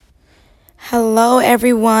Hello,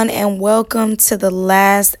 everyone, and welcome to the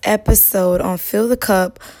last episode on Fill the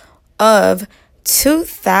Cup of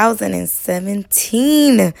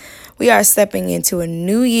 2017. We are stepping into a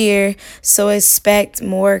new year, so expect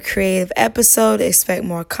more creative episodes, expect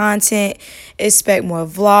more content, expect more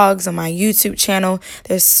vlogs on my YouTube channel.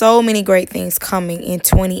 There's so many great things coming in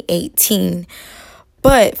 2018.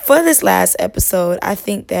 But for this last episode, I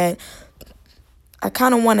think that I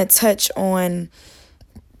kind of want to touch on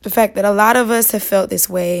the fact that a lot of us have felt this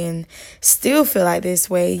way and still feel like this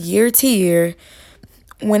way year to year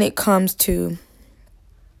when it comes to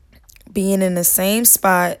being in the same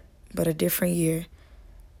spot but a different year.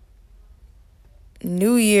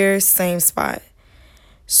 New year, same spot.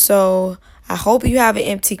 So I hope you have an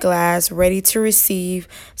empty glass ready to receive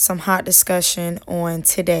some hot discussion on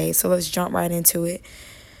today. So let's jump right into it.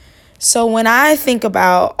 So when I think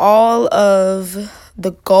about all of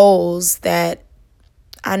the goals that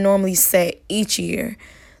I normally set each year,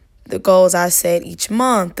 the goals I set each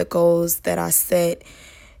month, the goals that I set,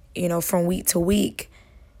 from week to week.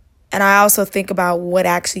 And I also think about what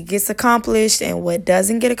actually gets accomplished and what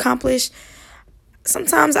doesn't get accomplished.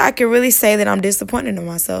 Sometimes I can really say that I'm disappointed in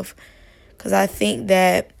myself because I think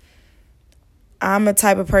that I'm a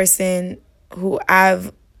type of person who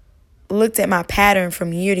I've looked at my pattern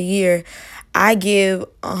from year to year. I give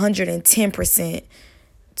 110%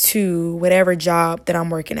 to whatever job that I'm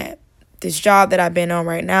working at. This job that I've been on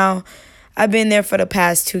right now, I've been there for the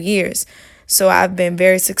past 2 years. So I've been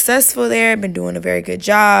very successful there, been doing a very good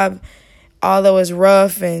job. Although it's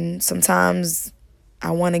rough and sometimes I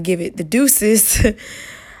want to give it the deuces,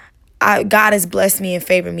 God has blessed me and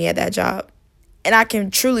favored me at that job. And I can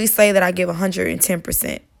truly say that I give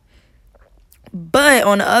 110%. But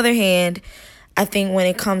on the other hand, I think when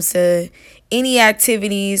it comes to any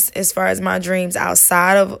activities as far as my dreams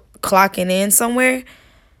outside of clocking in somewhere,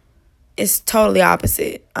 it's totally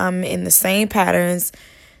opposite. I'm in the same patterns,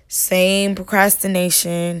 same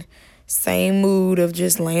procrastination, same mood of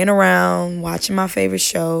just laying around, watching my favorite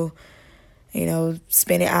show,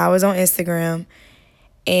 spending hours on Instagram.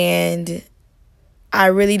 And I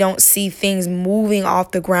really don't see things moving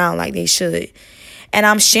off the ground like they should. And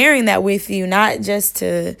I'm sharing that with you, not just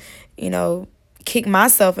to, kick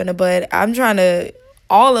myself in the butt. I'm trying to,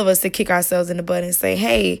 all of us to kick ourselves in the butt and say,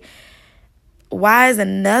 hey, why is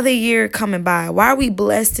another year coming by? Why are we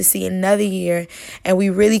blessed to see another year and we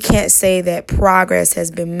really can't say that progress has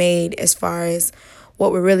been made as far as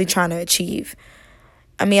what we're really trying to achieve?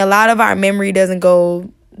 I mean, a lot of our memory doesn't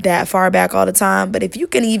go that far back all the time, but if you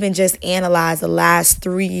can even just analyze the last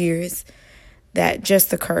 3 years that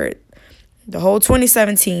just occurred, the whole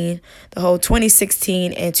 2017, the whole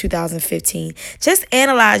 2016, and 2015. Just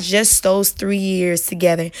analyze just those 3 years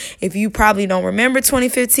together. If you probably don't remember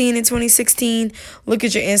 2015 and 2016, look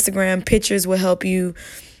at your Instagram. Pictures will help you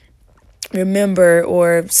remember,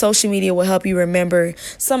 or social media will help you remember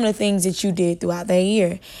some of the things that you did throughout that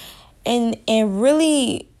year. And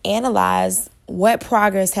really analyze what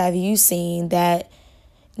progress have you seen that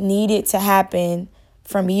needed to happen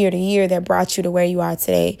from year to year that brought you to where you are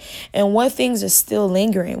today, and what things are still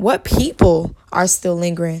lingering, what people are still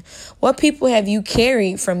lingering, what people have you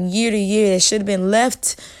carried from year to year that should have been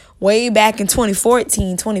left way back in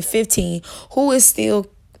 2014, 2015, who is still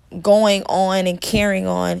going on and carrying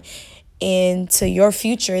on into your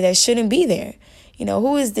future that shouldn't be there.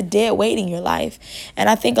 Who is the dead weight in your life? And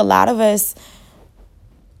I think a lot of us,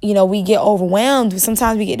 we get overwhelmed.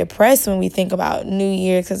 Sometimes we get depressed when we think about New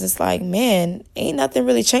Year because it's like, man, ain't nothing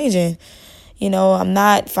really changing. I'm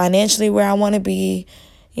not financially where I want to be.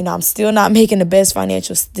 I'm still not making the best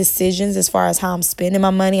financial decisions as far as how I'm spending my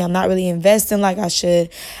money. I'm not really investing like I should.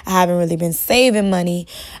 I haven't really been saving money.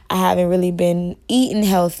 I haven't really been eating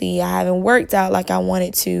healthy. I haven't worked out like I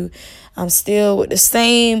wanted to. I'm still with the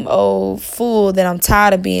same old fool that I'm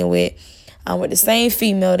tired of being with. I'm with the same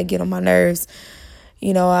female to get on my nerves.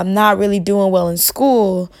 I'm not really doing well in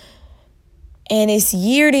school. And it's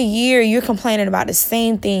year to year, you're complaining about the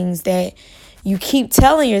same things that you keep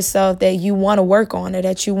telling yourself that you want to work on or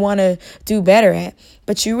that you want to do better at,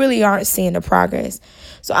 but you really aren't seeing the progress.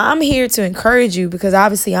 So I'm here to encourage you, because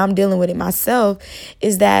obviously I'm dealing with it myself,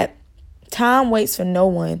 is that time waits for no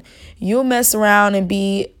one. You'll mess around and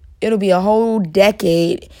it'll be a whole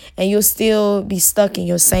decade and you'll still be stuck in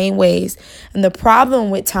your same ways. And the problem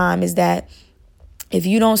with time is that if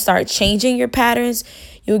you don't start changing your patterns,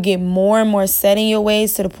 you'll get more and more set in your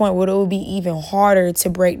ways to the point where it will be even harder to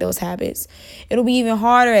break those habits. It'll be even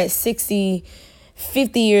harder at 60,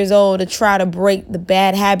 50 years old to try to break the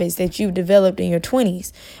bad habits that you've developed in your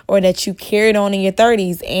 20s or that you carried on in your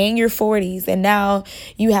 30s and your 40s. And now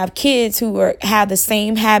you have kids who have the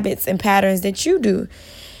same habits and patterns that you do.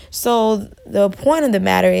 So the point of the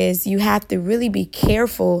matter is you have to really be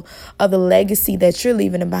careful of the legacy that you're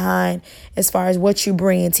leaving behind as far as what you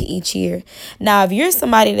bring into each year. Now, if you're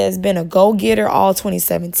somebody that's been a go-getter all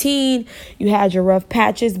 2017, you had your rough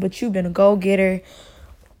patches, but you've been a go-getter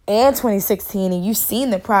and 2016 and you've seen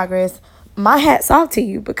the progress, my hat's off to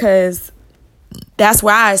you, because that's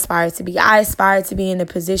where I aspire to be. I aspire to be in a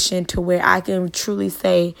position to where I can truly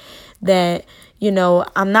say that,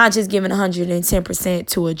 I'm not just giving 110%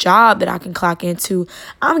 to a job that I can clock into.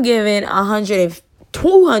 I'm giving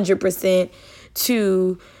 200%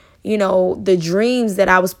 to, the dreams that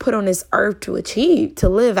I was put on this earth to achieve, to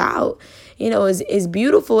live out. As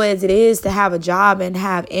beautiful as it is to have a job and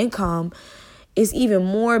have income, it's even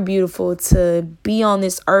more beautiful to be on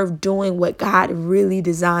this earth doing what God really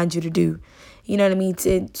designed you to do. You know what I mean?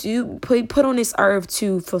 To put on this earth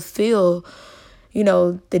to fulfill,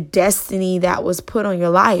 the destiny that was put on your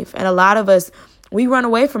life. And a lot of us, we run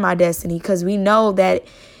away from our destiny because we know that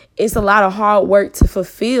it's a lot of hard work to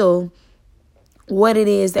fulfill what it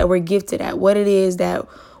is that we're gifted at, what it is that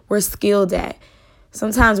we're skilled at.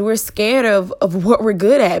 Sometimes we're scared of what we're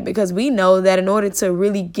good at because we know that in order to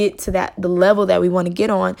really get to the level that we want to get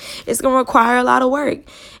on, it's going to require a lot of work.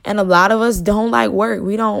 And a lot of us don't like work.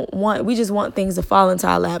 We just want things to fall into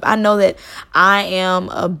our lap. I know that I am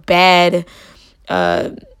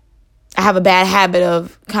I have a bad habit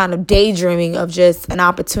of kind of daydreaming of just an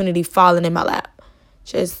opportunity falling in my lap.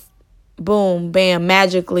 Just boom, bam,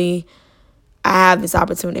 magically I have this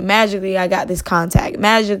opportunity. Magically, I got this contact.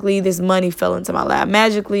 Magically, this money fell into my lap.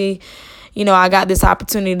 Magically, I got this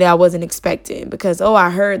opportunity that I wasn't expecting because, I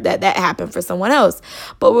heard that happened for someone else.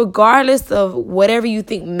 But regardless of whatever you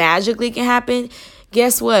think magically can happen,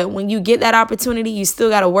 guess what? When you get that opportunity, you still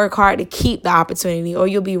got to work hard to keep the opportunity, or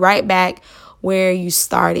you'll be right back where you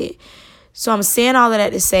started. So I'm saying all of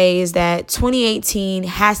that to say is that 2018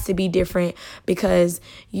 has to be different because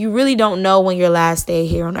you really don't know when your last day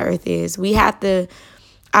here on earth is. We have to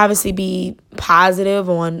obviously be positive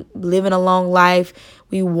on living a long life.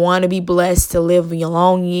 We want to be blessed to live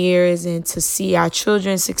long years and to see our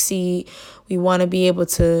children succeed. We want to be able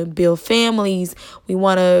to build families. We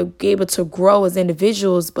want to be able to grow as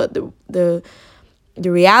individuals. But the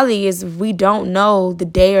reality is we don't know the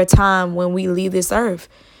day or time when we leave this earth.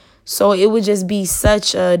 So it would just be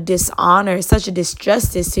such a dishonor, such a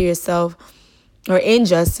disjustice to yourself, or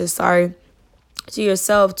injustice, to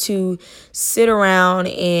yourself, to sit around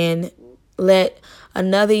and let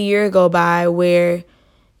another year go by where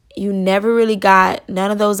you never really got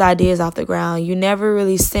none of those ideas off the ground. You never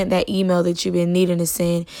really sent that email that you've been needing to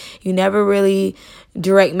send. You never really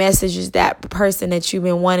direct messages that person that you've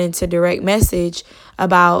been wanting to direct message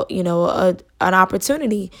about, an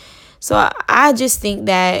opportunity. So I just think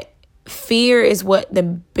that fear is what the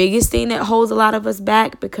biggest thing that holds a lot of us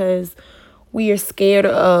back, because we are scared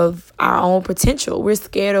of our own potential. We're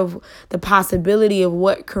scared of the possibility of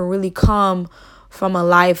what can really come from a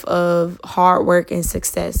life of hard work and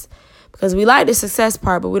success, because we like the success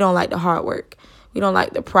part, but we don't like the hard work. We don't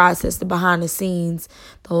like the process, the behind the scenes,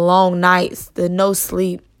 the long nights, the no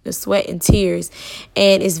sleep, the sweat and tears.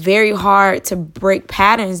 And it's very hard to break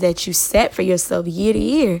patterns that you set for yourself year to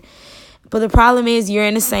year. But the problem is you're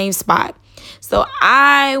in the same spot. So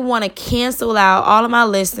I want to cancel out all of my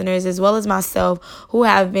listeners as well as myself who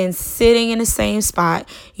have been sitting in the same spot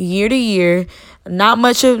year to year. Not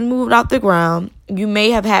much have moved off the ground. You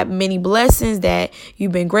may have had many blessings that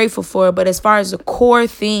you've been grateful for, but as far as the core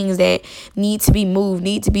things that need to be moved,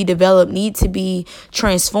 need to be developed, need to be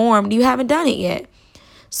transformed, you haven't done it yet.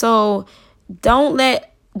 So don't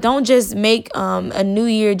just make a new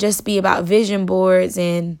year just be about vision boards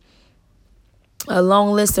and a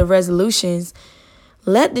long list of resolutions.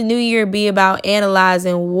 Let the new year be about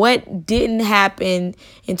analyzing what didn't happen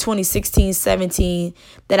in 2016-17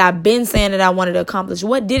 that I've been saying that I wanted to accomplish.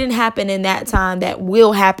 What didn't happen in that time that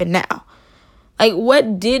will happen now? Like,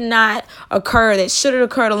 what did not occur that should have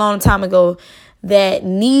occurred a long time ago that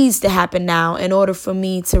needs to happen now in order for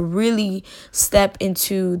me to really step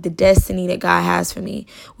into the destiny that God has for me?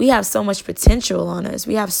 We have so much potential on us.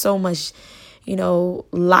 We have so much,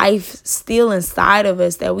 life still inside of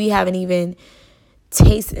us that we haven't even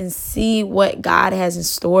taste and see what God has in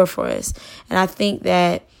store for us. And I think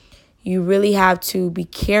that you really have to be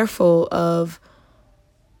careful of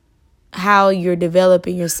how you're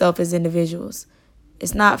developing yourself as individuals.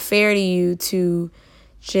 It's not fair to you to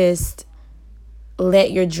just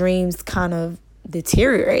let your dreams kind of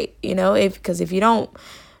deteriorate, because if you don't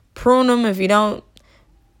prune them, if you don't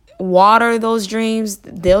water those dreams,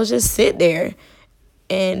 they'll just sit there.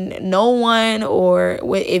 And no one, or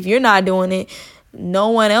if you're not doing it, no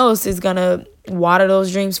one else is going to water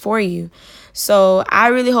those dreams for you. So I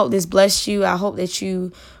really hope this blessed you. I hope that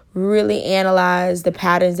you really analyze the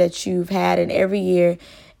patterns that you've had in every year.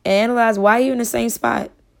 Analyze why you're in the same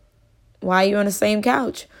spot. Why are you on the same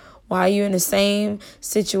couch? Why are you in the same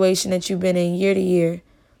situation that you've been in year to year?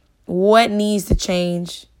 What needs to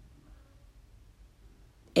change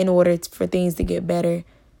in order for things to get better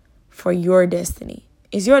for your destiny?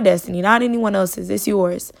 It's your destiny, not anyone else's. It's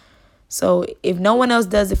yours. So if no one else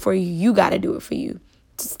does it for you, you got to do it for you.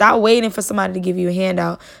 Stop waiting for somebody to give you a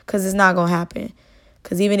handout, because it's not going to happen.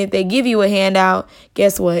 Because even if they give you a handout,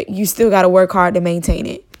 guess what? You still got to work hard to maintain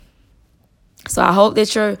it. So I hope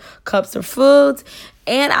that your cups are filled,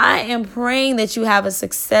 and I am praying that you have a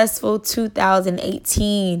successful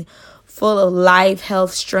 2018 full of life,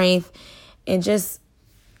 health, strength, and just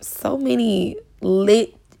so many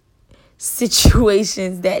lit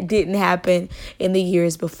situations that didn't happen in the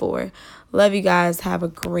years before. Love you guys. Have a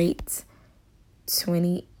great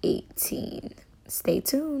 2018. Stay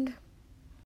tuned.